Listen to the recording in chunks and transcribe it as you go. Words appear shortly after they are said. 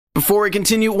Before we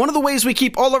continue, one of the ways we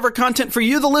keep all of our content for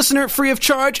you, the listener, free of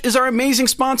charge is our amazing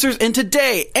sponsors, and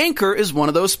today, Anchor is one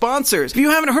of those sponsors. If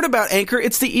you haven't heard about Anchor,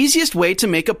 it's the easiest way to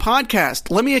make a podcast.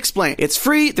 Let me explain. It's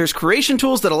free, there's creation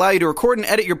tools that allow you to record and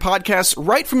edit your podcasts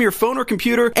right from your phone or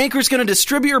computer. Anchor's going to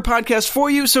distribute your podcast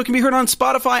for you so it can be heard on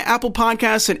Spotify, Apple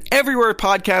Podcasts, and everywhere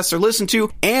podcasts are listened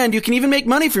to, and you can even make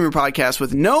money from your podcast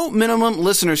with no minimum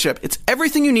listenership. It's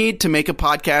everything you need to make a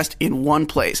podcast in one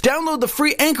place. Download the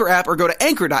free Anchor app or go to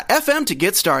anchor.fm to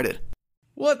get started.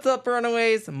 What's up,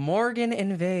 Runaways? Morgan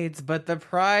invades, but the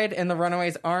Pride and the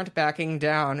Runaways aren't backing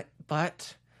down,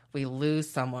 but we lose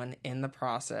someone in the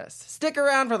process. Stick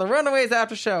around for the Runaways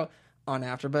After Show on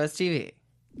AfterBuzz TV.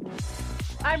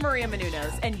 I'm Maria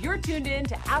Menounos, and you're tuned in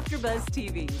to AfterBuzz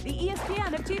TV, the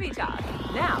ESPN of TV talk.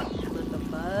 Now, let the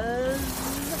buzz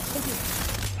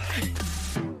begin.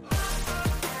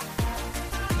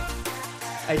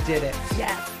 I did it.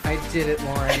 Yes. I did it,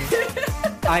 Lauren.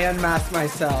 I unmasked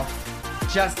myself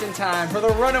just in time for the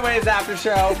Runaways After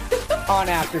Show on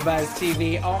AfterBuzz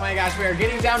TV. Oh my gosh, we are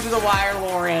getting down to the wire,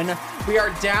 Lauren. We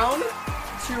are down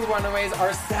to Runaways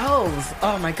ourselves.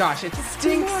 Oh my gosh, it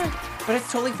stinks, but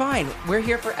it's totally fine. We're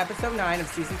here for episode 9 of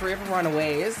season 3 of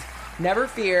Runaways. Never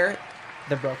fear,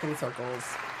 the Broken Circles.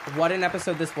 What an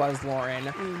episode this was,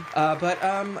 Lauren.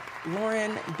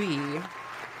 Lauren B.,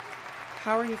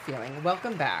 how are you feeling?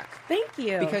 Welcome back. Thank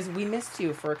you. Because we missed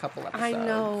you for a couple episodes. I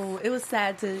know. It was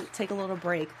sad to take a little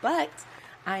break, but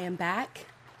I am back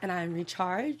and I'm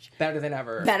recharged. Better than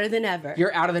ever. Better than ever.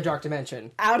 You're out of the dark dimension.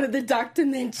 Out of the dark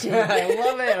dimension. I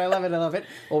love it. I love it. I love it.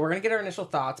 Well, we're going to get our initial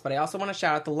thoughts, but I also want to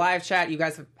shout out the live chat. You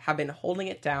guys have been holding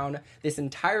it down this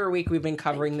entire week. We've been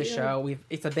covering the show.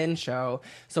 It's a binge show,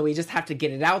 so we just have to get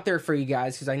it out there for you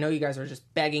guys because I know you guys are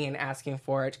just begging and asking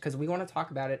for it because we want to talk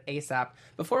about it ASAP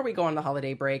before we go on the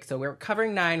holiday break. So we're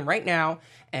covering 9 right now,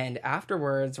 and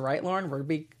afterwards, right, Lauren, we're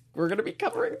going to be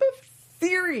covering the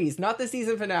series, not the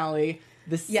season finale.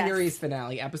 The series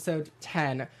finale, episode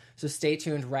 10. So stay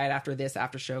tuned right after this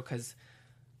after show because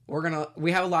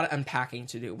we have a lot of unpacking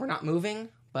to do. We're not moving,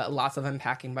 but lots of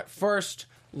unpacking. But first,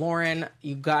 Lauren,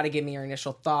 you got to give me your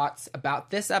initial thoughts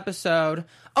about this episode.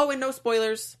 Oh, and no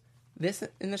spoilers. This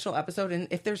initial episode, and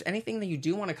if there's anything that you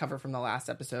do want to cover from the last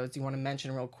episodes, you want to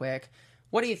mention real quick.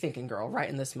 What are you thinking, girl, right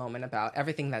in this moment about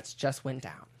everything that's just went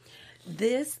down?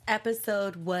 This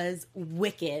episode was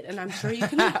wicked, and I'm sure you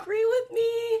can agree with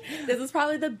me. This is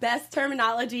probably the best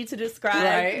terminology to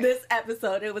describe this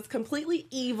episode. It was completely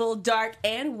evil, dark,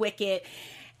 and wicked,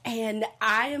 and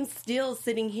I am still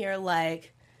sitting here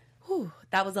like, whew,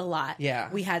 that was a lot.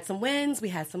 Yeah. We had some wins, we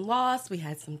had some loss, we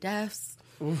had some deaths.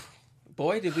 Oof.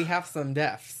 Boy, did we have some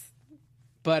deaths.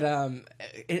 But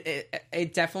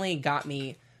it definitely got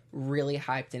me really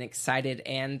hyped and excited,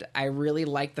 and I really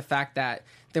like the fact that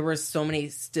there were so many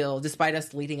still, despite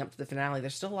us leading up to the finale,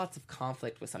 there's still lots of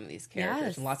conflict with some of these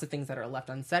characters and lots of things that are left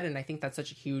unsaid, and I think that's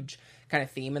such a huge kind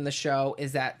of theme in the show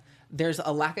is that there's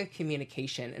a lack of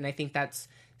communication, and I think that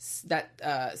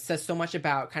says so much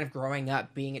about kind of growing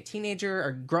up, being a teenager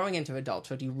or growing into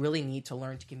adulthood. You really need to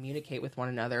learn to communicate with one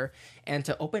another and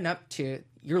to open up to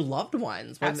your loved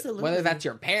ones. Absolutely. Whether that's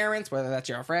your parents, whether that's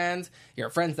your friends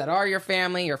that are your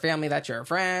family that's your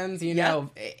friends. You know,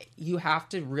 you have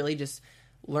to really just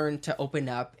learn to open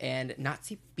up and not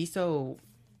be so...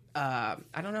 I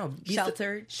don't know.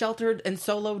 Sheltered and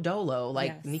solo dolo.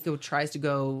 Like, Nico tries to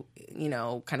go,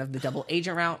 kind of the double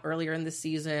agent route earlier in the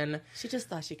season. She just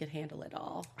thought she could handle it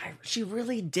all. She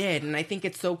really did. And I think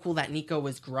it's so cool that Nico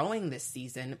was growing this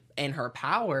season in her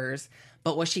powers,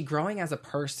 but was she growing as a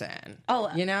person?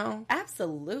 Oh,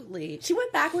 Absolutely. She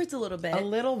went backwards a little bit. A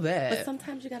little bit. But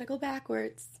sometimes you got to go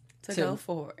backwards to go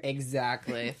forward.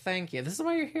 Exactly. Thank you. This is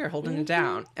why you're here, holding it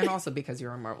down. And also because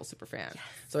you're a Marvel super fan. Yes.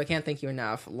 So I can't thank you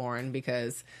enough, Lauren,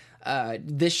 because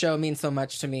this show means so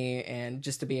much to me, and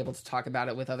just to be able to talk about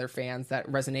it with other fans that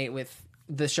resonate with...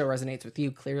 The show resonates with you,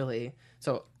 clearly.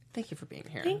 So thank you for being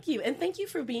here. Thank you. And thank you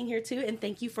for being here, too. And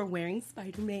thank you for wearing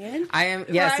Spider-Man. I am...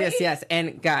 Yes.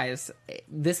 And guys,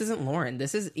 this isn't Lauren.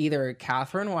 This is either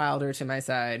Catherine Wilder to my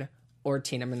side... or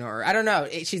Tina Minor. I don't know.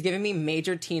 She's giving me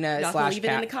major Tina Y'all slash can leave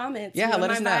it in the comments. Yeah,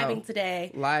 let us know. Vibing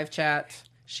today. Live chat.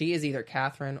 She is either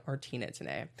Catherine or Tina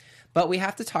today. But we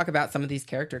have to talk about some of these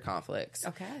character conflicts.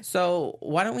 Okay. So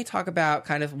why don't we talk about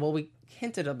we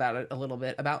hinted about it a little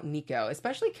bit, about Nico,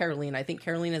 especially Carolina. I think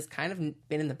Carolina has kind of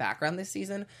been in the background this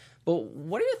season. But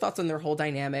what are your thoughts on their whole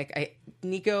dynamic?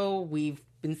 Nico, we've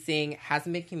been seeing,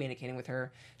 hasn't been communicating with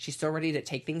her. She's so ready to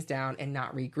take things down and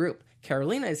not regroup.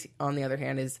 Carolina, on the other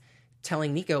hand, is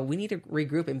telling Nico, we need to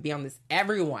regroup and be on this.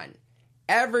 Everyone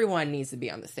needs to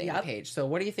be on the same page. So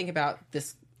what do you think about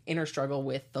this inner struggle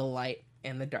with the light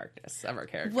and the darkness of our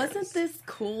characters. Wasn't this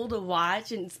cool to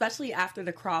watch? And especially after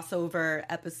the crossover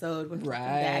episode with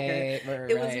Dagger.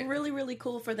 It was really, really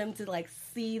cool for them to like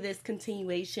see this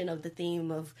continuation of the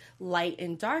theme of light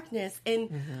and darkness.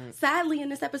 And sadly, in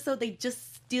this episode, they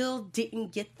just still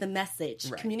didn't get the message.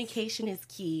 Right. Communication is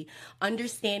key.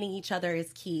 Understanding each other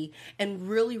is key. And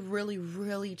really, really,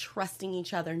 really trusting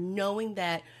each other, knowing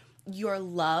that your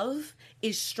love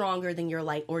is stronger than your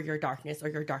light or your darkness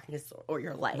or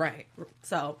your light. Right.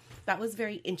 So that was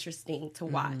very interesting to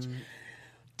watch.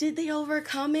 Did they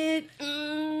overcome it?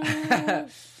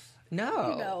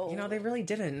 No. You know, they really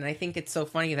didn't. And I think it's so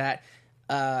funny that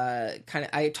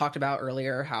I talked about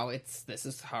earlier how this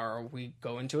is how we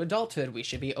go into adulthood. We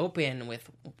should be open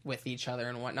with each other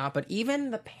and whatnot. But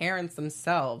even the parents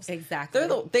themselves, exactly,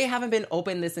 they haven't been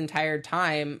open this entire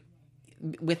time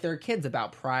with their kids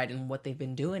about Pride and what they've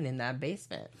been doing in that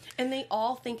basement. And they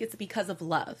all think it's because of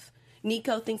love.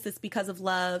 Nico thinks it's because of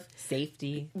love.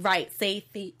 Safety. Right.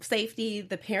 Safety.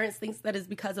 The parents thinks that is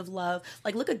because of love.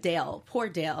 Like, look at Dale. Poor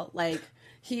Dale. Like,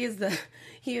 he is the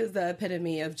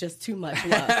epitome of just too much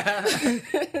love.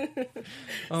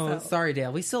 Sorry,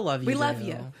 Dale. We still love you. We love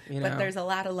you. Know? But there's a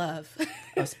lot of love.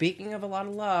 Speaking of a lot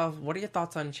of love, what are your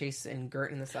thoughts on Chase and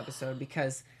Gert in this episode?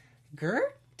 Because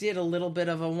Gert did a little bit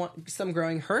of some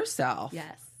growing herself.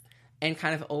 Yes. And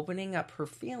kind of opening up her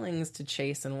feelings to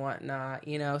Chase and whatnot,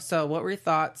 you know? So what were your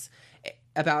thoughts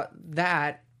about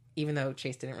that, even though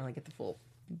Chase didn't really get the full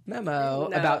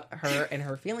memo about her and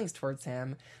her feelings towards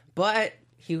him? But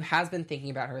he has been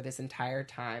thinking about her this entire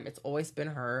time. It's always been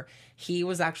her. He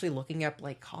was actually looking up,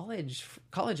 like, colleges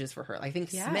for her. I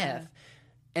think Smith.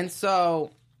 And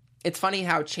so it's funny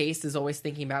how Chase is always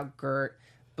thinking about Gert,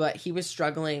 but he was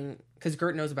struggling because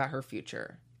Gert knows about her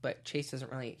future, but Chase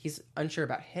doesn't really, he's unsure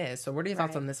about his. So what are your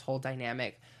thoughts on this whole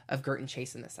dynamic of Gert and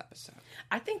Chase in this episode?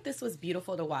 I think this was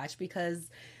beautiful to watch because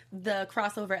the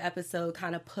crossover episode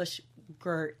kind of pushed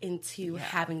Gert into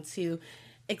having to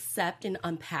accept and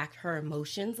unpack her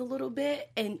emotions a little bit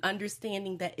and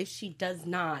understanding that if she does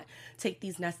not take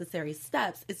these necessary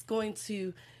steps, it's going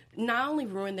to not only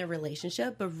ruin their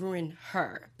relationship, but ruin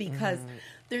her because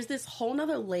there's this whole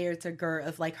nother layer to Gert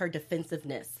of like her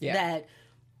defensiveness that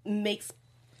makes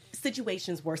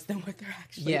situations worse than what they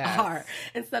actually are.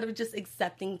 Instead of just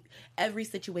accepting every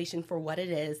situation for what it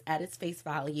is at its face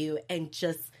value and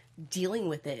just dealing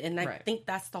with it. And I think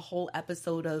that's the whole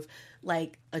episode of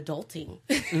like adulting.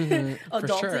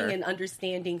 Adulting and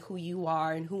understanding who you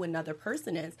are and who another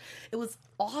person is. It was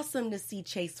awesome to see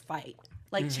Chase fight.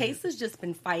 Like, Chase has just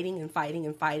been fighting and fighting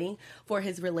and fighting for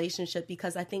his relationship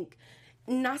because I think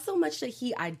not so much that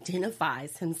he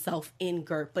identifies himself in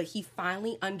Gert, but he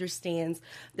finally understands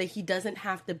that he doesn't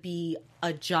have to be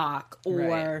a jock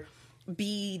or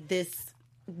be this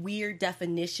weird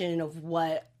definition of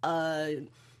what a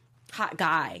hot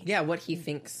guy. Yeah, what he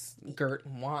thinks Gert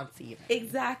wants even.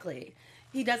 Exactly.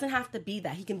 He doesn't have to be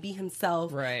that. He can be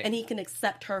himself. Right. And he can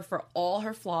accept her for all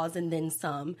her flaws and then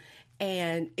some.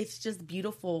 And it's just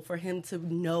beautiful for him to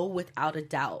know without a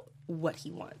doubt what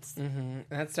he wants.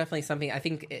 That's definitely something I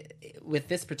think with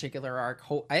this particular arc,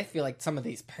 I feel like some of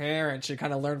these parents should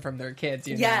kind of learn from their kids,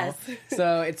 you know?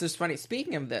 So it's just funny.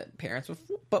 Speaking of the parents,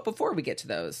 but before we get to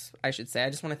those, I should say,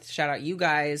 I just want to shout out you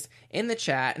guys in the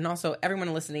chat and also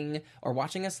everyone listening or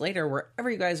watching us later, wherever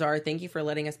you guys are. Thank you for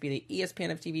letting us be the ESPN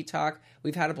of TV Talk.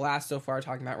 We've had a blast so far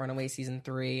talking about Runaway Season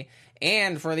 3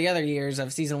 and for the other years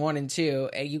of Season 1 and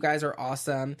 2. You guys are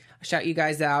awesome. I shout you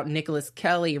guys out. Nicholas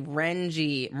Kelly,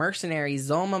 Renji, Mercenary,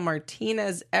 Zolma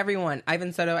Martinez, everyone.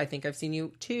 Ivan Soto, I think I've seen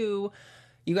you too.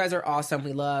 You guys are awesome.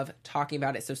 We love talking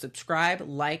about it. So subscribe,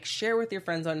 like, share with your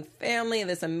friends and family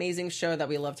this amazing show that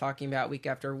we love talking about week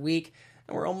after week.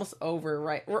 And we're almost over,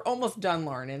 right? We're almost done,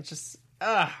 Lauren. It's just,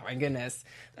 oh my goodness.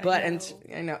 But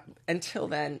I know. Until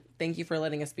then, thank you for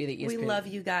letting us be the ESPN. We love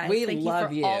you guys. Thank you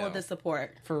for all of the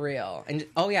support. For real. And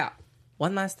oh yeah,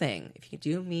 one last thing. If you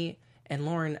do me and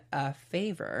Lauren a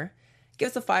favor, give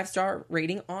us a 5-star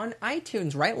rating on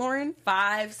iTunes, right, Lauren?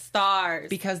 5 stars.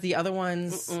 Because the other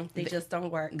ones, they just don't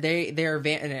work. They're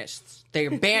vanished. They're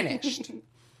banished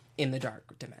in the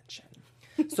dark dimension.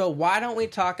 So why don't we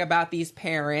talk about these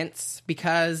parents?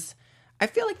 Because I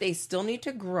feel like they still need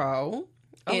to grow.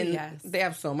 They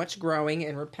have so much growing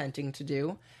and repenting to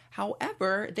do.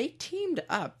 However, they teamed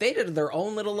up. They did their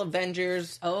own little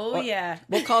Avengers.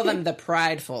 We'll call them the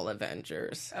Prideful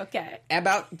Avengers. Okay.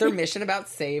 About their mission about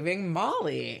saving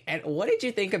Molly. And what did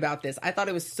you think about this? I thought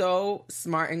it was so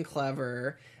smart and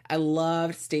clever. I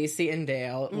loved Stacy and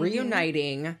Dale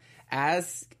reuniting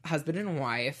as husband and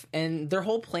wife, and their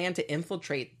whole plan to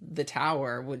infiltrate the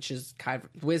tower, which is kind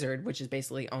of Wizard, which is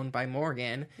basically owned by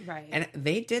Morgan. Right. And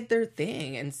they did their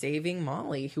thing in saving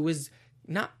Molly, who was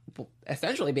not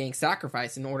essentially being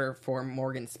sacrificed in order for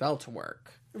Morgan's spell to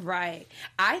work. Right.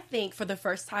 I think for the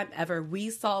first time ever, we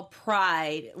saw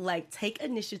Pride take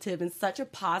initiative in such a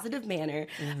positive manner.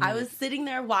 I was sitting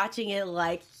there watching it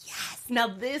yes, now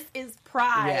this is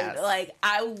Pride. Yes.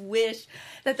 I wish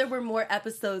that there were more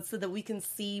episodes so that we can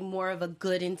see more of a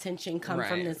good intention come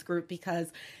from this group, because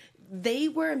they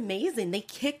were amazing. They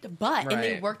kicked butt and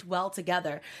they worked well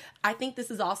together. I think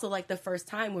this is also the first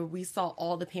time where we saw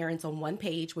all the parents on one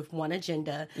page with one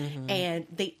agenda, and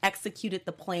they executed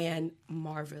the plan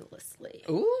marvelously.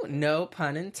 Ooh, no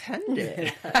pun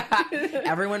intended.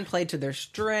 Everyone played to their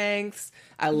strengths.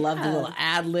 I love the little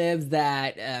ad libs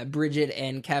that Bridget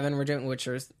and Kevin were doing, which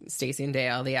are Stacey and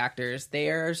Dale, the actors.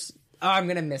 I'm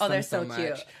going to miss them so much.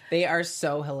 Cute. They are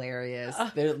so hilarious.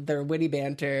 They're witty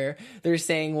banter. They're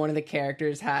saying one of the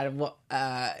characters had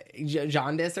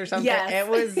jaundice or something. Yes. It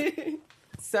was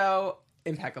so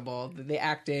impeccable. The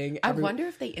acting. I wonder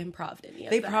if they improv any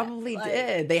of They that. probably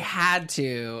did. They had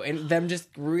to. And them just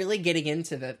really getting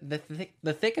into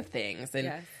the thick of things.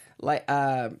 And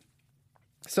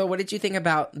so what did you think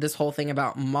about this whole thing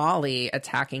about Molly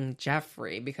attacking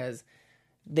Jeffrey? Because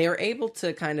they were able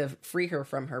to kind of free her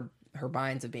from her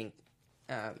binds of being,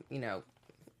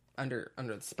 under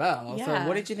the spell. Yeah. So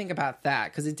what did you think about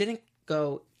that? Because it didn't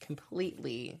go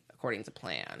completely according to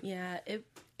plan. Yeah,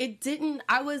 it didn't.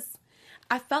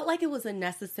 I felt like it was a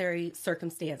necessary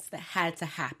circumstance that had to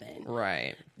happen.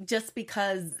 Right. Just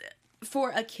because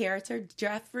for a character,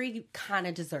 Jeffrey kind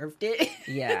of deserved it.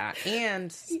 Yeah,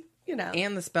 and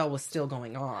and the spell was still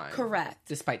going on. Correct.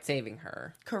 Despite saving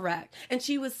her. Correct. And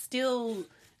she was still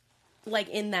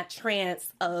in that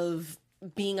trance of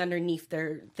being underneath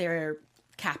their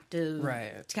captive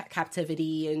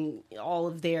captivity and all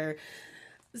of their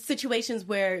situations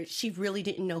where she really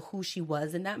didn't know who she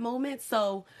was in that moment.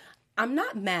 So I'm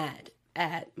not mad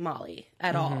at Molly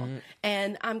at all.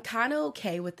 And I'm kind of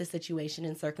okay with the situation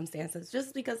and circumstances,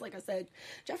 just because, like I said,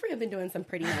 Jeffrey had been doing some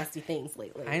pretty nasty things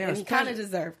lately. I know. And he kind of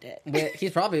deserved it.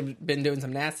 He's probably been doing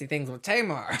some nasty things with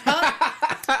Tamar.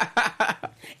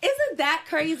 Isn't that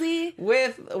crazy?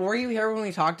 Were you here when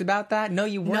we talked about that? No,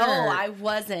 you weren't. No, I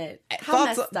wasn't. How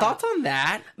messed up. Thoughts on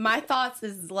that? My thoughts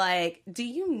is do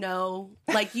you know,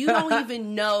 you don't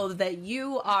even know that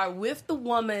you are with the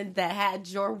woman that had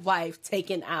your wife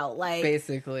taken out.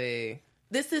 Basically.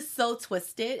 This is so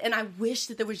twisted, and I wish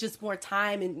that there was just more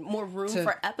time and more room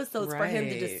for episodes for him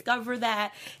to discover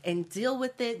that and deal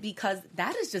with it, because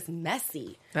that is just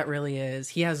messy. That really is.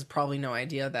 He has probably no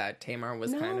idea that Tamar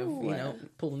was kind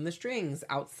of, pulling the strings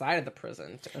outside of the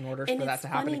prison in order for that to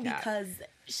happen again. Because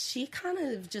she kind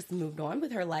of just moved on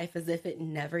with her life as if it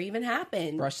never even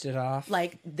happened. Brushed it off.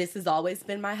 This has always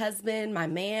been my husband, my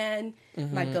man,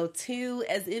 my go-to,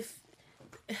 as if...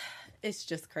 It's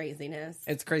just craziness.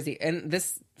 It's crazy. And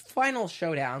this final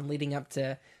showdown leading up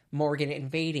to Morgan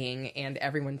invading and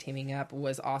everyone teaming up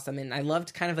was awesome. And I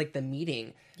loved kind of the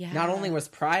meeting. Yeah. Not only was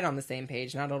Pride on the same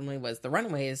page, not only was the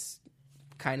Runaways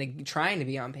kind of trying to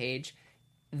be on page,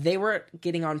 they were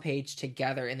getting on page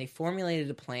together, and they formulated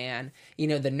a plan. The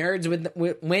nerds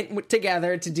went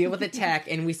together to deal with the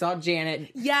tech, and we saw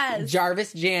Janet. Yes.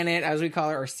 Jarvis Janet, as we call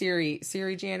her, or Siri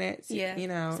Janet.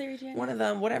 Yeah. Siri Janet. One of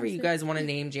them, whatever you guys want to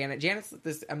name Janet. Janet's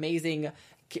this amazing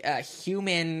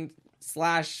human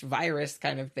 / virus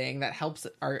kind of thing that helps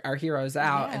our heroes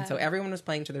out. Yeah. And so everyone was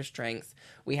playing to their strengths.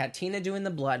 We had Tina doing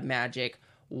the blood magic.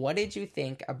 What did you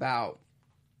think about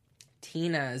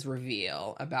Tina's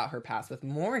reveal about her past with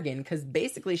Morgan? Because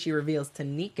basically she reveals to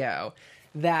Nico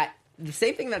that the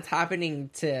same thing that's happening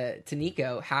to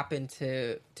Nico happened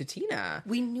to Tina.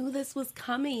 We knew this was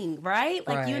coming, right?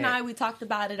 You and I, we talked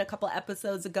about it a couple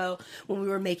episodes ago when we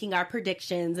were making our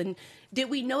predictions. And did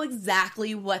we know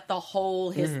exactly what the whole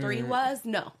history was?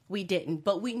 No, we didn't.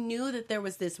 But we knew that there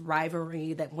was this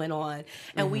rivalry that went on.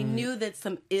 And we knew that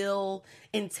some ill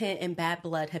intent and bad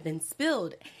blood had been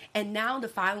spilled. And now to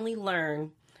finally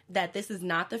learn that this is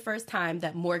not the first time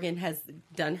that Morgan has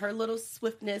done her little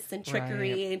swiftness and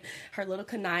trickery and her little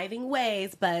conniving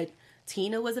ways, but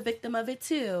Tina was a victim of it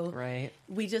too. Right.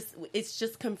 It's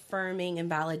just confirming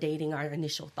and validating our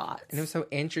initial thoughts. And it was so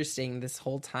interesting this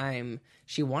whole time.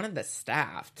 She wanted the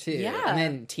staff too. Yeah. And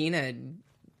then Tina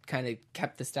kind of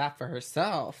kept the staff for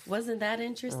herself. Wasn't that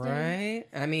interesting? Right.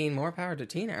 I mean, more power to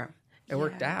Tina. It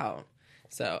worked out.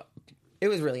 So it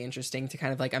was really interesting to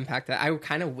kind of like unpack that. I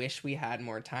kind of wish we had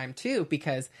more time too,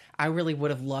 because I really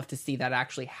would have loved to see that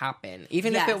actually happen.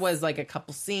 Even if it was like a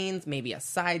couple scenes, maybe a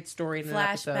side story in an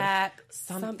episode. Flashback.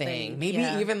 Something. Maybe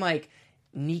even like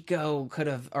Nico could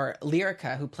have, or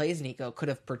Lyrica, who plays Nico, could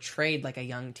have portrayed like a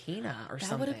young Tina or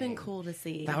something. That would have been cool to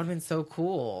see. That would have been so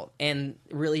cool. And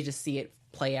really just see it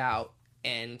play out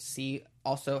and see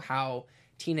also how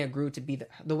Tina grew to be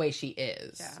the way she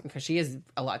is. Yeah. Because she is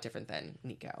a lot different than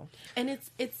Nico. And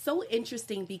it's so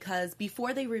interesting because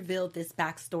before they revealed this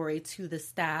backstory to the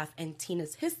staff and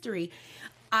Tina's history,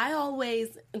 I always,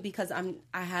 because I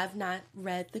have not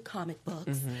read the comic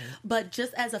books, but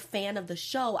just as a fan of the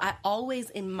show, I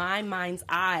always, in my mind's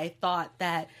eye, thought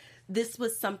that this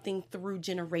was something through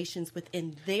generations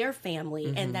within their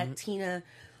family, and that Tina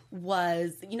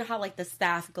was, you know how like the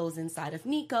staff goes inside of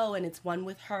Nico and it's one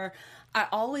with her. I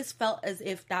always felt as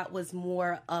if that was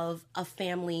more of a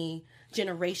family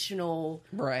generational,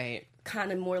 right,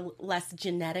 kind of more less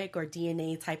genetic or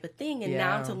DNA type of thing. And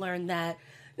now to learn that,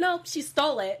 no, she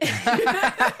stole it.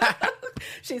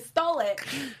 She stole it.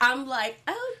 I'm like,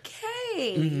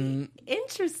 okay,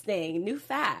 interesting, new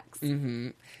facts.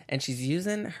 And she's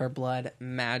using her blood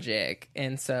magic.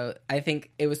 And so I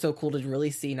think it was so cool to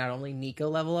really see not only Nico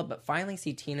level up, but finally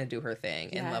see Tina do her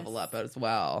thing and level up as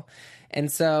well.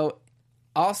 And so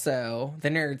also the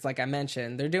nerds, like I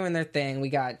mentioned, they're doing their thing. We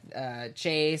got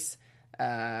Chase,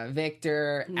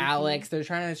 Victor, Alex. They're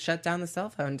trying to shut down the cell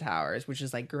phone towers, which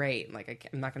is like great. Like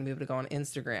I'm not going to be able to go on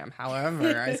Instagram.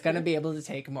 However, it's going to be able to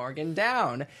take Morgan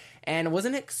down. And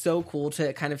wasn't it so cool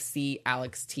to kind of see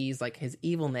Alex tease like his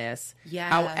evilness? Yeah.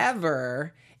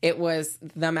 However, it was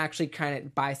them actually kind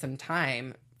of buy some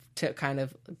time to kind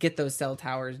of get those cell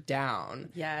towers down.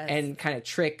 Yes. And kind of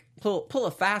pull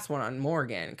a fast one on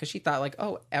Morgan, because she thought like,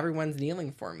 oh, everyone's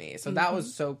kneeling for me. So that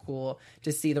was so cool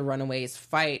to see the Runaways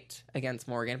fight against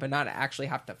Morgan, but not actually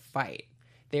have to fight.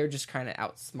 They were just trying to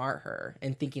outsmart her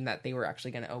and thinking that they were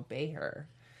actually going to obey her.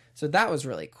 So that was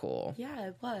really cool. Yeah,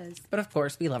 it was. But of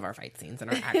course, we love our fight scenes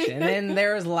and our action. And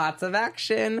there was lots of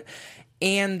action.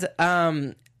 And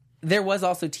there was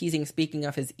also teasing, speaking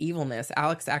of his evilness,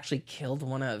 Alex actually killed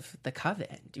one of the Coven.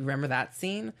 Do you remember that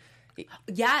scene?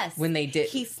 Yes. When they did.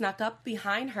 He snuck up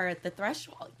behind her at the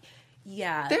threshold.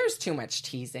 Yeah. There's too much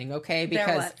teasing, okay?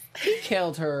 Because he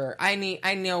killed her. I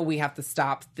know we have to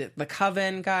stop the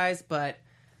Coven, guys, but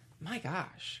my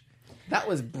gosh. That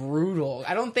was brutal.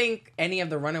 I don't think any of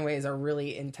the Runaways are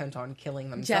really intent on killing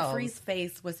themselves. Jeffrey's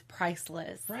face was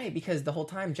priceless. Right, because the whole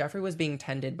time Jeffrey was being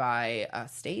tended by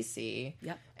Stacy.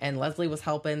 Yep. And Leslie was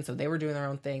helping, so they were doing their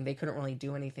own thing. They couldn't really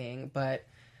do anything. But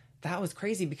that was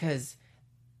crazy because,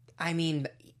 I mean,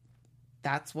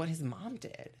 that's what his mom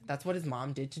did. That's what his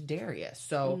mom did to Darius.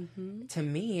 So, to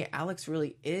me, Alex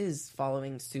really is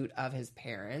following suit of his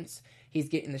parents. He's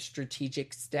getting the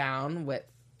strategics down with,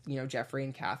 you know, Jeffrey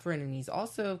and Catherine, and he's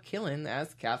also killing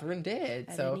as Catherine did.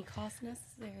 At so any cost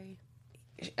necessary.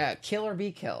 Kill or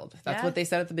be killed. That's what they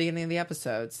said at the beginning of the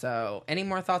episode. So any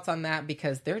more thoughts on that?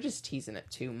 Because they're just teasing it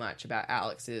too much about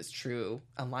Alex's true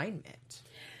alignment.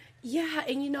 Yeah,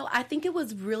 and you know, I think it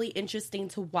was really interesting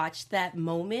to watch that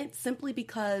moment simply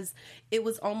because it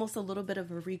was almost a little bit of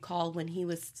a recall when he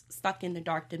was stuck in the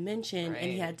dark dimension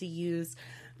and he had to use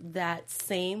that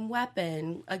same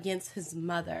weapon against his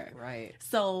mother. Right.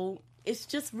 So it's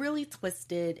just really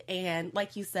twisted, and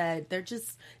like you said, they're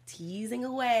just teasing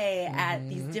away at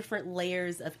these different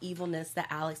layers of evilness that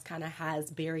Alex kind of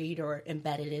has buried or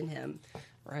embedded in him.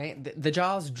 Right. The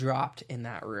jaws dropped in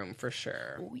that room for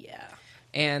sure. Oh, yeah.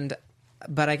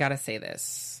 But I gotta say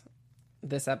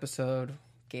this episode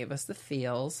gave us the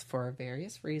feels for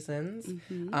various reasons.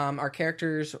 Our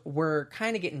characters were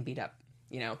kind of getting beat up.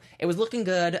 You know, it was looking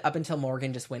good up until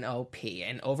Morgan just went OP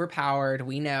and overpowered.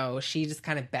 We know she just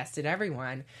kind of bested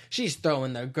everyone. She's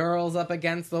throwing the girls up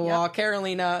against the wall.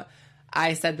 Carolina,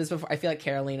 I said this before, I feel like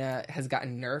Carolina has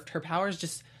gotten nerfed. Her powers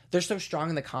just, they're so strong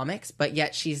in the comics, but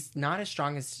yet she's not as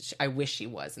strong as I wish she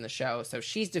was in the show. So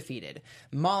she's defeated.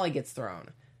 Molly gets thrown.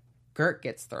 Gert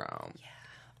gets thrown. Yeah.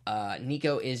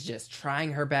 Nico is just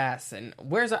trying her best. And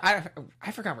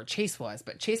I forgot where Chase was,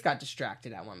 but Chase got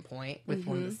distracted at one point with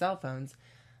one of the cell phones.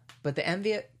 But the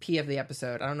MVP of the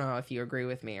episode, I don't know if you agree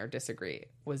with me or disagree,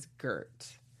 was Gert.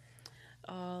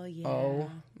 Oh, yeah.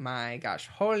 Oh, my gosh.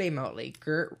 Holy moly.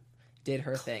 Gert did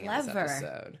her thing in this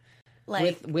episode.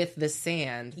 Like, with the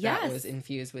sand that was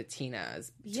infused with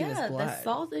Tina's blood. The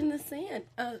salt in the sand.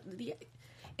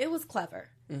 It was clever.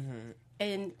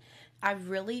 And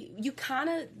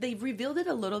they revealed it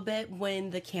a little bit when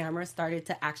the camera started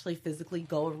to actually physically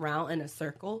go around in a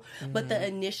circle. But the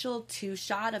initial 2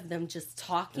 shot of them just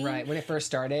talking. Right, when it first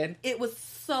started. It was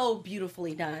so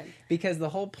beautifully done. Because the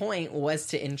whole point was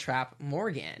to entrap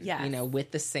Morgan, yes.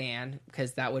 With the sand,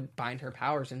 because that would bind her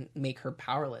powers and make her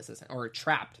powerless, or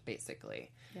trapped,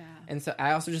 basically. Yeah. And so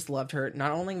I also just loved her.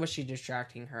 Not only was she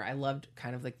distracting her, I loved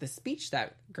kind of like the speech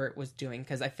that Gert was doing,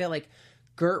 because I feel like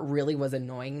Gert really was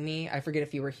annoying me. I forget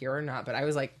if you were here or not, but I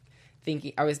was like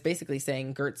thinking, I was basically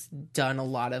saying Gert's done a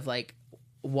lot of like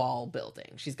wall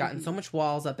building. She's gotten so much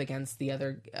walls up against the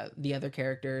other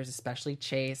characters, especially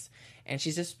Chase, and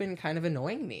she's just been kind of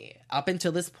annoying me up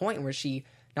until this point where she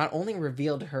not only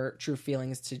revealed her true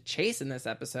feelings to Chase in this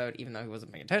episode, even though he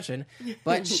wasn't paying attention,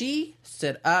 but she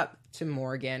stood up to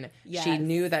Morgan. Yes. She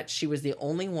knew that she was the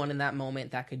only one in that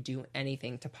moment that could do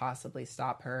anything to possibly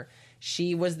stop her.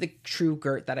 She was the true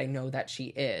Gert that I know that she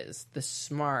is. The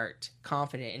smart,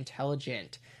 confident,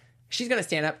 intelligent. She's going to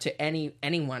stand up to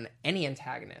anyone, any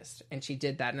antagonist. And she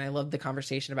did that. And I loved the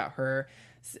conversation about her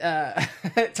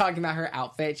talking about her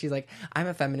outfit. She's like, I'm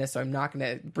a feminist, so I'm not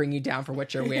going to bring you down for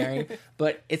what you're wearing.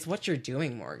 But it's what you're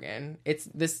doing, Morgan. It's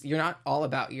this. You're not all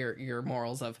about your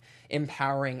morals of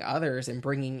empowering others and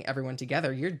bringing everyone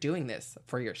together. You're doing this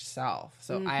for yourself.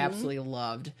 So I absolutely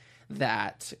loved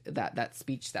that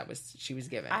speech she was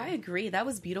given. I agree. That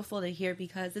was beautiful to hear,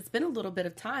 because it's been a little bit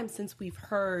of time since we've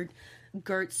heard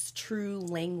Gert's true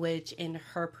language in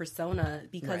her persona,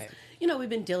 because we've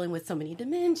been dealing with so many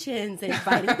dimensions and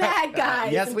fighting bad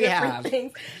guys. Yes, and we have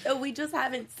things. We just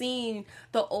haven't seen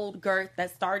the old Gert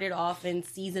that started off in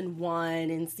season 1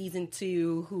 and season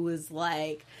 2, who is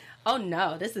like, oh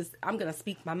no, I'm gonna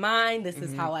speak my mind, this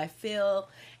is how I feel,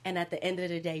 and at the end of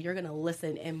the day you're gonna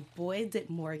listen. And boy, did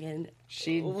Morgan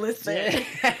listen.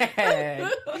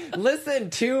 Listen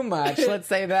too much, let's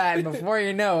say that, and before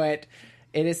you know it,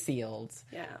 it is sealed.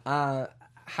 Yeah.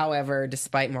 However,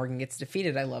 despite Morgan gets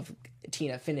defeated, I love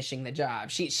Tina finishing the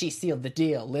job. She sealed the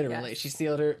deal, literally. Yes. She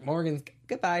sealed her. Morgan's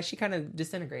goodbye. She kind of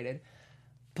disintegrated.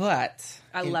 But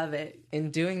I love it.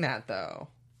 In doing that, though,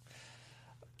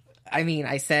 I mean,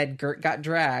 I said Gert got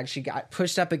dragged. She got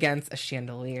pushed up against a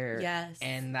chandelier. Yes.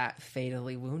 And that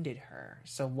fatally wounded her.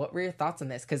 So what were your thoughts on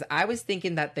this? Because I was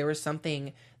thinking that there was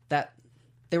there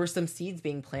were some seeds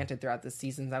being planted throughout the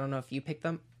seasons. I don't know if you picked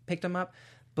them up,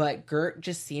 but Gert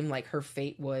just seemed like her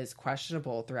fate was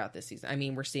questionable throughout this season. I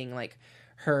mean, we're seeing like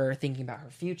her thinking about her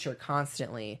future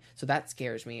constantly, so that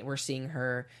scares me. We're seeing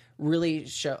her really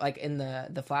show, like in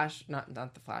the flash, not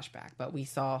the flashback, but we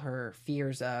saw her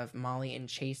fears of Molly and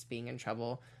Chase being in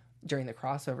trouble during the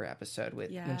crossover episode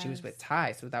when she was with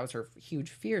Ty. So that was her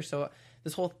huge fear. So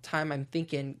this whole time I'm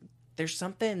thinking there's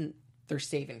something they're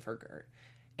saving for Gert,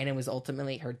 and it was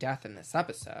ultimately her death in this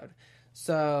episode.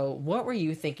 So what were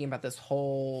you thinking about this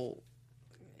whole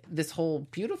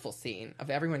beautiful scene of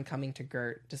everyone coming to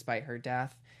Gert despite her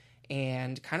death,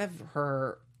 and kind of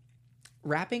her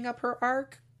wrapping up her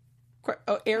arc,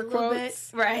 air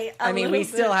quotes? Bit, right. I mean, we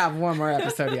still have one more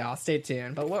episode, y'all. Stay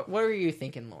tuned. But what were you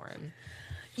thinking, Lauren?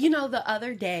 The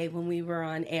other day when we were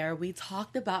on air, we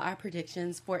talked about our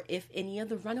predictions for if any of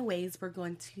the runaways were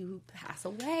going to pass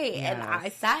away. Yes. And I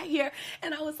sat here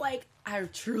and I was like, I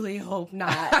truly hope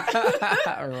not.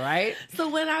 Right? So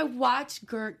when I watched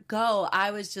Gert go, I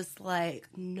was just like,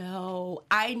 no.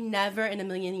 I never in a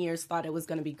million years thought it was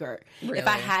going to be Gert. Really? If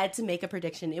I had to make a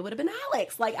prediction, it would have been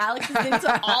Alex. Like, Alex is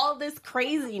into all this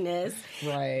craziness.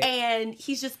 Right. And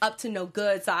he's just up to no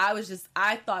good. So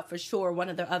I thought for sure one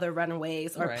of the other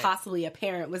runaways or possibly a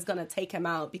parent was going to take him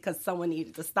out because someone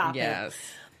needed to stop him.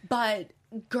 But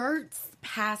Gert's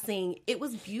passing, it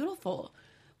was beautiful.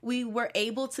 We were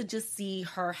able to just see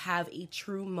her have a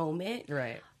true moment.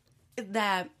 Right.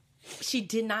 That she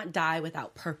did not die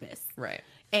without purpose. Right.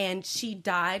 And she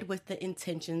died with the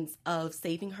intentions of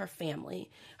saving her family,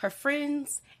 her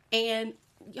friends, and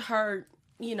her,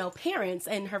 parents,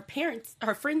 and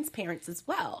her friends' parents as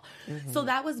well. Mm-hmm. So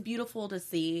that was beautiful to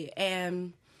see.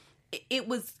 And it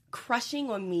was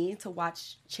crushing on me to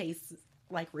watch Chase's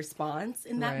response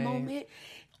in that moment.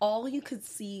 All you could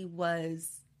see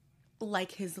was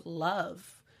his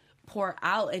love pour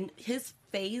out, and his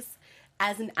face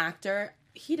as an actor,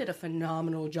 he did a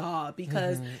phenomenal job,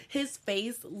 because his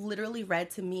face literally read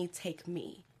to me, take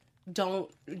me. Don't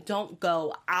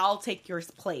go. I'll take your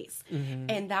place. Mm-hmm.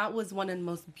 And that was one of the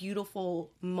most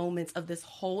beautiful moments of this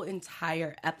whole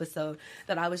entire episode,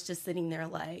 that I was just sitting there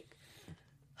like,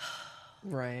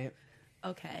 right.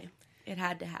 Okay. It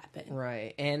had to happen.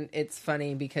 Right. And it's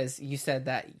funny because you said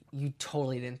that you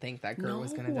totally didn't think that Gert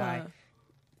was going to die.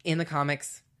 In the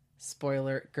comics,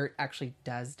 spoiler, Gert actually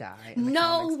does die. In the No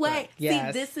comics, way.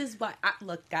 Yes. See, this is why.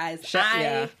 Look, guys, Yeah.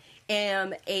 I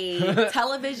am a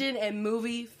television and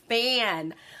movie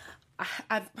fan.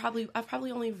 I've probably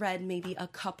only read maybe a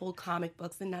couple comic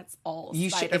books, and that's all.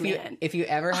 You should, Spider-Man. if you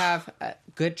ever have a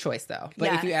good choice though,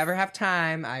 but if you Yes. ever have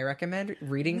time, I recommend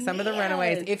reading some of the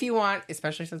Runaways if you want,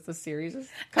 especially since the series has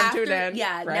come to an end.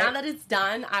 Yeah, right? now that it's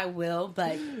done, I will.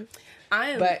 But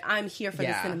I'm here for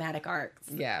yeah. the cinematic arcs.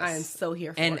 Yes. I am so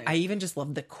here for and it. I even just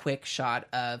love the quick shot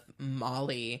of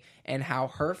Molly and how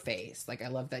her face, like I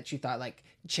love that you thought like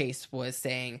Chase was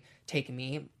saying, take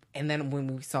me. And then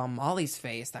when we saw Molly's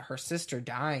face, that her sister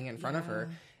dying in front of her,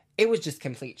 it was just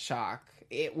complete shock.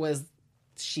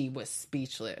 She was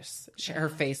speechless. Her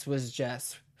face was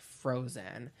just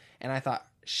frozen. And I thought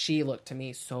she looked to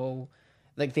me so,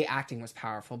 like the acting was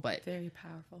powerful, but very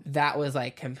powerful. that was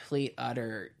like complete,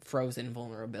 utter frozen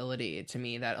vulnerability to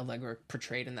me that Allegra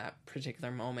portrayed in that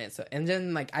particular moment. So, and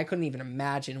then like I couldn't even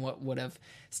imagine what would have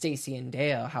Stacy and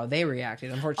Dale, how they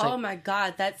reacted. Unfortunately, Oh my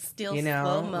God, that still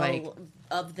slow-mo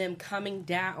of them coming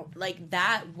down. Like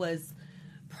that was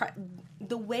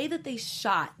the way that they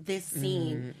shot this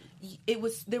scene.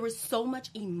 There was so much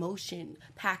emotion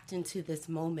packed into this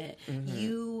moment.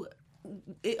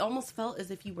 It almost felt as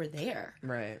if you were there.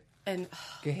 right? And You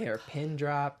could hear a pin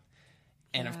drop,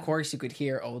 and of course you could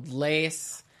hear Old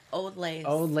Lace. Old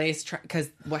Lace. Because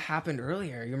what happened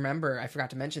earlier, you remember, I forgot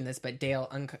to mention this, but Dale,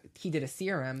 he did a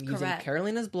serum using Correct.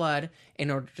 Carolina's blood in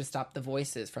order to stop the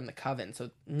voices from the coven, so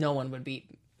no one would be,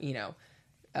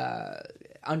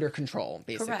 under control,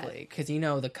 basically. Because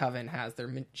the coven has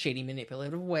their shady,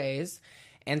 manipulative ways,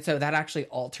 and so that actually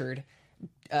altered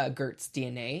Gert's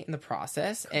DNA in the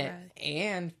process,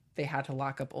 and they had to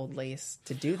lock up Old Lace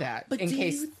to do that But in do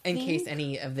case you think-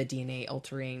 any of the DNA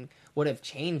altering would have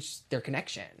changed their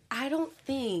connection. I don't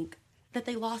think that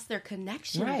they lost their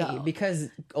connection, Right, though, because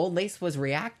Old Lace was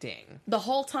reacting. the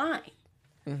whole time.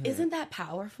 Isn't that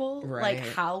powerful? Right.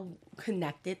 Like how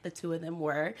connected the two of them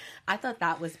were. I thought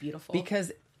that was beautiful.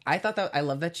 Because I thought that, I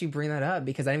love that you bring that up,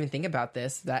 because I didn't even think about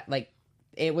this, that like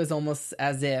it was almost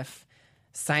as if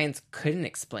science couldn't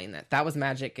explain that. That was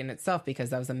magic in itself, because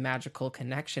that was a magical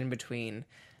connection between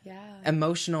an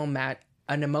emotional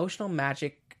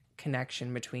magic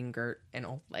connection between Gert and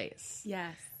Old Lace.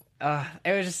 yes.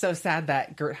 It was just so sad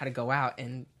that Gert had to go out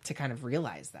and to kind of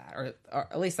realize that, or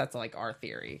at least that's like our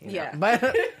theory. Yeah. But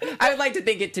I would like to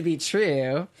think it to be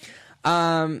true.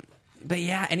 But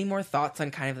yeah, any more thoughts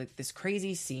on kind of like this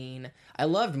crazy scene? I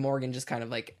loved Morgan just kind of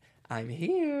like, I'm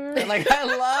here. Like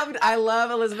I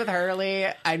love Elizabeth Hurley.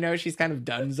 I know she's kind of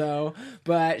donezo,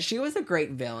 but she was a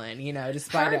great villain,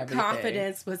 despite Her everything.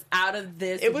 confidence was out of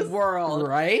this It was world.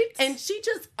 right? And she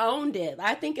just owned it.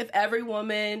 I think if every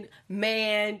woman,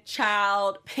 man,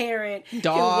 child, parent,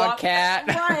 Dog, cat.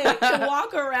 can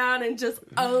walk around and just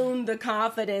own the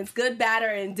confidence, good, bad,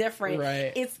 or indifferent.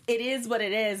 Right. It is what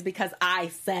it is because I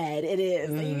said it is.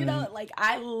 Like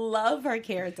I love her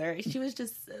character. She was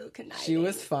just so conniving. She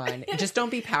was fun. Just don't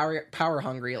be power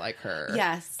hungry like her.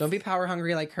 Yes. Don't be power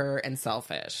hungry like her and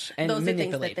selfish and Those are things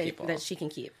manipulate that people. that she can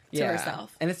keep to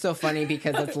herself. And it's so funny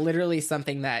because it's literally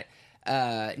something that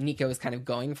Nico is kind of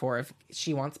going for. If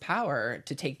she wants power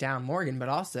to take down Morgan, but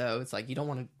also it's like you don't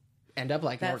want to end up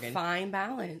like That Morgan. fine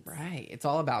balance. Right. It's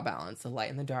all about balance. The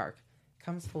light and the dark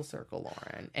comes full circle,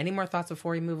 Lauren. Any more thoughts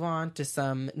before we move on to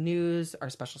some news, our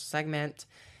special segment,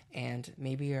 and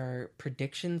maybe our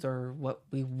predictions or what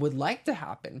we would like to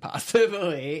happen,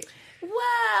 possibly?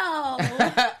 Wow.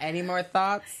 Any more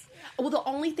thoughts? Well, the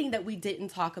only thing that we didn't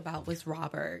talk about was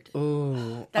Robert.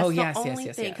 Ooh. That's yes, the only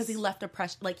yes, thing yes. because he left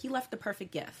he left the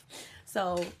perfect gift.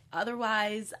 So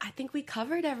otherwise, I think we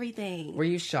covered everything. Were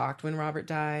you shocked when Robert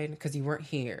died? Because you weren't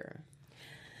here.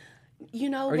 You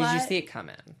know Or what? did you see it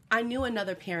coming? I knew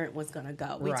another parent was going to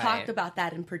go. We Right. talked about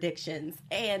that in predictions,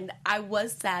 and I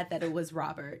was sad that it was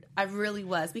Robert. I really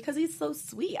was because he's so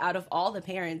sweet. Out of all the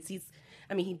parents, he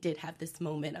did have this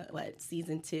moment at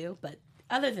season 2, but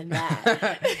other than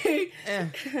that,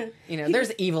 There's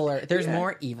eviler. There's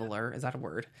more eviler. Is that a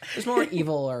word? There's more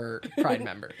eviler Pride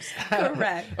members.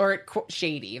 Correct. Or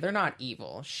shady. They're not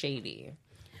evil. Shady.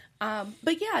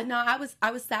 But yeah, no,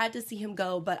 I was sad to see him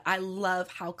go, but I love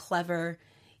how clever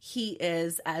he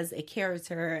is as a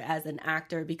character, as an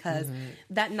actor, because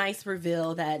that nice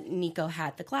reveal that Nico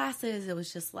had the glasses, it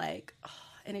was just like,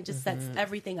 and it just sets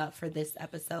everything up for this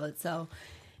episode. So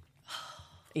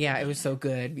Yeah, it was so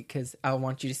good because I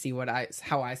want you to see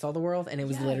how I saw the world, and it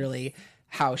was literally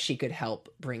how she could help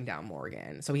bring down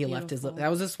Morgan. So he left that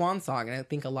was a swan song, and I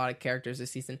think a lot of characters this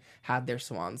season had their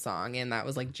swan song, and that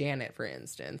was like Janet, for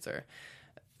instance, or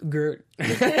Gert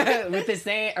with the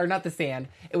sand, or not the sand.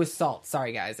 It was salt.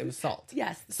 Sorry, guys. It was salt.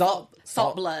 Yes.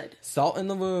 Salt blood. Salt in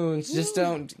the wounds. Just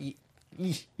don't.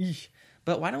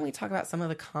 But why don't we talk about some of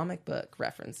the comic book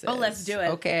references? Oh, let's do it.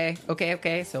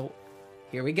 Okay. So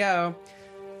here we go.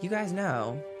 You guys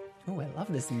know. Oh, I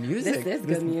love this music. This is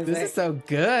good music. This is so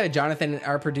good. Jonathan,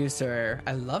 our producer.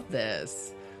 I love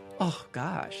this. Oh,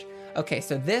 gosh. Okay,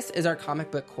 so this is our comic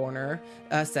book corner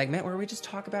segment where we just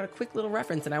talk about a quick little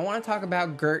reference. And I want to talk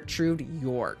about Gertrude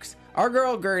Yorks. Our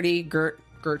girl Gertie,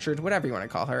 Gertrude, whatever you want to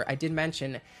call her. I did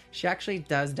mention she actually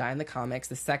does die in the comics.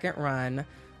 The second run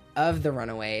of the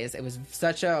Runaways. It was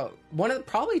such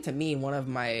probably to me, one of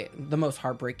the most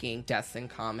heartbreaking deaths in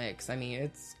comics. I mean,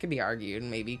 it could be argued,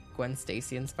 maybe Gwen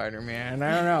Stacy and Spider-Man.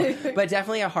 I don't know. But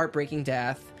definitely a heartbreaking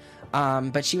death.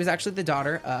 But she was actually the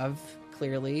daughter of,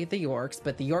 clearly, the Yorks.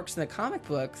 But the Yorks in the comic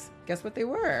books, guess what they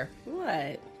were?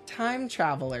 What? Time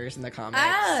travelers in the comics.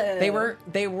 Oh.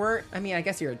 They were, I mean, I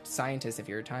guess you're a scientist if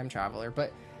you're a time traveler,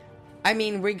 but I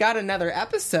mean, we got another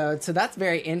episode, so that's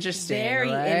very interesting.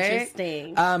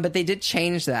 Interesting. But they did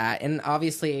change that. And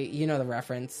obviously, you know the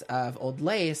reference of Old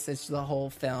Lace. It's the whole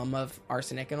film of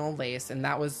Arsenic and Old Lace. And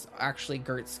that was actually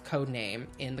Gert's code name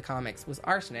in the comics was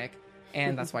Arsenic.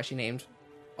 And that's why she named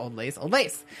Old Lace Old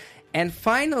Lace. And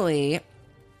finally,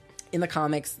 in the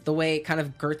comics, the way kind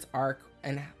of Gert's arc,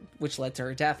 and which led to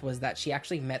her death, was that she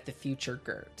actually met the future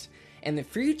Gert. And the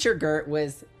future Gert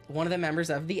was one of the members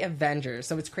of the Avengers.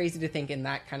 So it's crazy to think in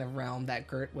that kind of realm that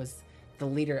Gert was the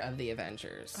leader of the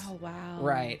Avengers. Oh, wow.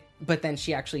 Right. But then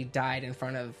she actually died in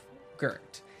front of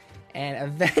Gert. And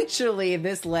eventually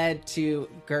this led to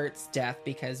Gert's death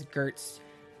because Gert's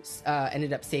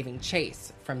ended up saving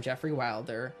Chase from Jeffrey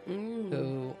Wilder,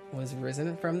 who was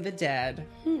risen from the dead,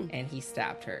 and he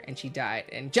stabbed her, and she died.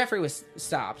 And Jeffrey was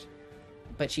stopped,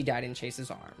 but she died in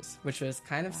Chase's arms, which was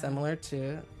kind of similar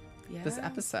to this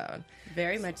episode.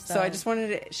 Very much so. So I just wanted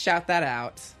to shout that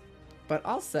out. But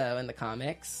also in the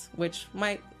comics, which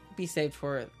might be saved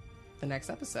for the next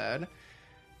episode,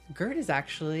 Gert is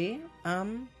actually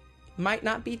might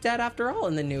not be dead after all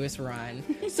in the newest run.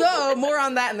 So more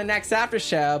on that in the next after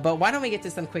show. But why don't we get to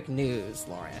some quick news,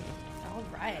 Lauren? All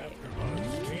right.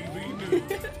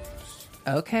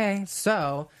 Okay,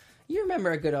 so you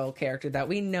remember a good old character that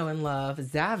we know and love,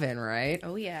 Zavin, right?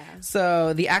 Oh, yeah.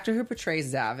 So the actor who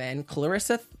portrays Zavin,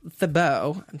 Clarissa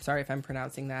Thebault, I'm sorry if I'm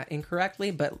pronouncing that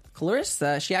incorrectly, but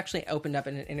Clarissa, she actually opened up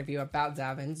in an interview about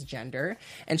Zavin's gender,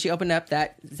 and she opened up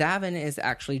that Zavin is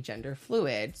actually gender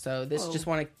fluid. So this just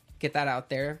want to get that out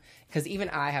there, because even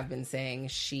I have been saying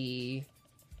she,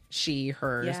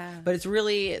 hers, but it's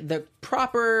really the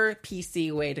proper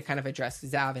PC way to kind of address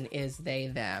Zavin is they,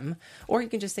 them, or you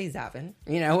can just say Zavin,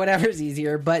 whatever's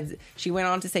easier. But she went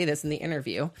on to say this in the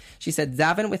interview. She said,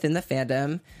 Zavin within the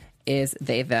fandom is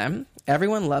they, them.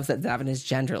 Everyone loves that Zavin is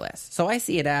genderless. So I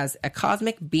see it as a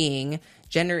cosmic being.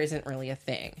 Gender isn't really a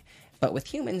thing. But with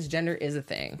humans, gender is a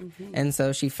thing. Mm-hmm. And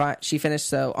so she finished,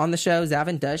 so on the show,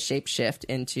 Zavin does shapeshift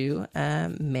into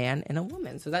a man and a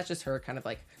woman. So that's just her kind of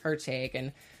like her take.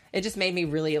 And it just made me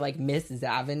really like miss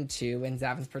Zavin too and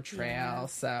Zavin's portrayal. Yeah.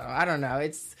 So I don't know.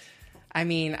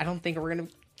 I don't think we're going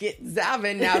to get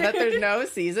Zavin now that there's no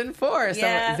season 4. So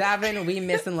Zavin, we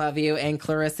miss and love you. And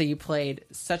Clarissa, you played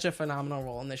such a phenomenal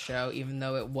role in the show, even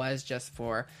though it was just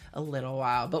for a little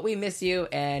while. But we miss you,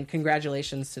 and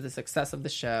congratulations to the success of the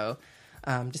show,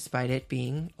 despite it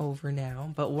being over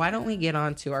now. But why don't we get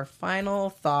on to our final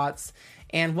thoughts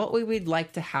and what we would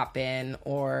like to happen,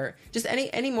 or just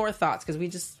any more thoughts, because we're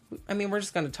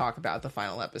just going to talk about the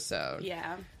final episode.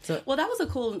 Yeah. Well, that was a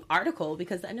cool article,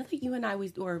 because I know that you and I,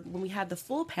 when we had the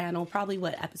full panel, probably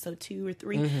episode 2 or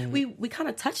 3, we kind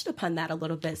of touched upon that a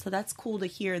little bit. So that's cool to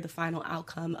hear the final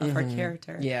outcome of her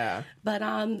character. Yeah. But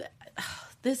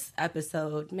this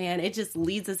episode, man, it just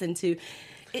leads us into...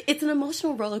 It's an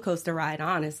emotional roller coaster ride,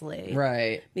 honestly.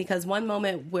 Right. Because one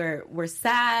moment we're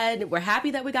sad, we're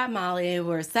happy that we got Molly,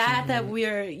 we're sad that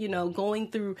we're,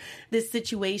 going through this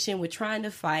situation, we're trying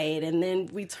to fight, and then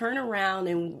we turn around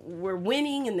and we're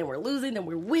winning, and then we're losing, then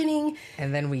we're winning.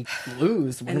 And then we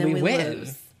lose when we win.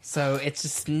 Lose. So it's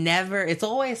just it's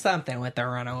always something with the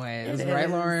Runaways, right,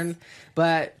 Lauren?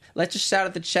 But let's just shout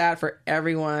out the chat for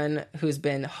everyone who's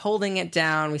been holding it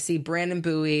down. We see Brandon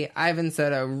Bowie, Ivan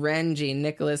Soto, Renji,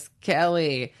 Nicholas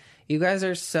Kelly. You guys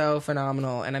are so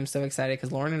phenomenal, and I'm so excited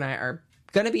because Lauren and I are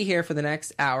going to be here for the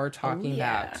next hour talking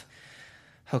about...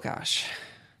 Oh, gosh.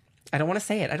 I don't want to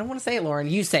say it. Lauren.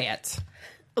 You say it.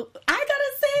 I got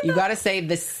to say it. You got to say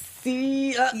the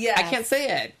C... Yes. I can't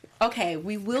say it. Okay,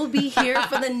 we will be here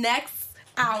for the next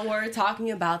hour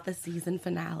talking about the season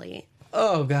finale.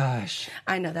 Oh, gosh.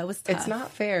 I know, that was tough. It's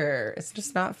not fair. It's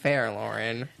just not fair,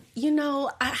 Lauren. You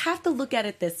know, I have to look at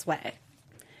it this way.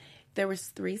 There was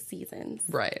 3 seasons.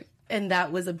 Right. And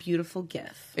that was a beautiful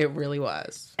gift. It really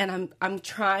was. And I'm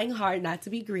trying hard not to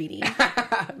be greedy.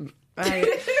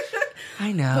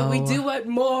 I know. But we do want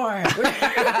more.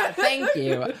 Thank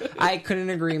you. I couldn't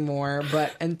agree more.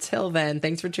 But until then,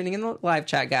 thanks for tuning in the live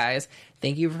chat, guys.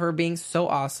 Thank you for being so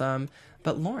awesome.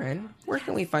 But Lauren, where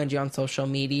can we find you on social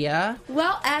media?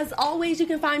 Well, as always, you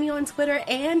can find me on Twitter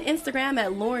and Instagram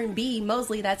at Lauren B.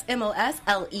 Mosley. That's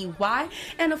Mosley.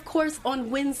 And of course, on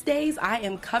Wednesdays, I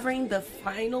am covering the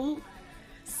final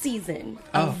season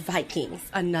of Vikings.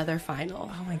 Another final.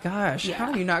 Oh my gosh. Yeah.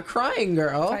 How are you not crying,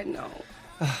 girl? I know.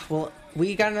 Well,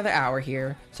 we got another hour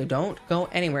here, so don't go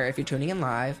anywhere if you're tuning in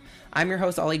live. I'm your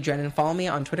host, Ollie Drennan. Follow me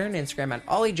on Twitter and Instagram at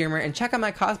Ollie Dreamer, and check out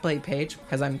my cosplay page,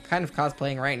 because I'm kind of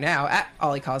cosplaying right now, at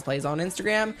Ollie Cosplays on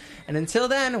Instagram. And until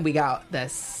then, we got the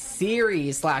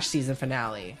series/season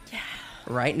finale. Yeah.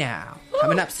 Right now.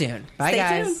 Coming up soon. Bye, Stay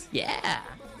guys. tuned. Yeah.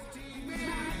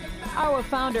 Our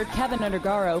founder, Kevin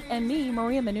Undergaro, and me,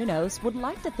 Maria Menounos, would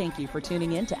like to thank you for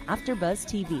tuning in to AfterBuzz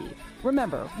TV.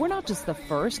 Remember, we're not just the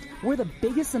first, we're the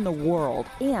biggest in the world,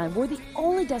 and we're the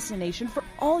only destination for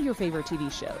all your favorite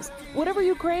TV shows. Whatever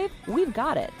you crave, we've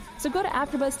got it. So go to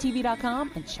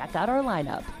AfterBuzzTV.com and check out our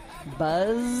lineup.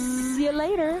 Buzz you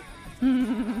later.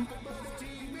 The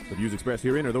views expressed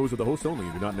herein are those of the hosts only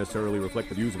and do not necessarily reflect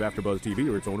the views of AfterBuzz TV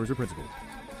or its owners or principals.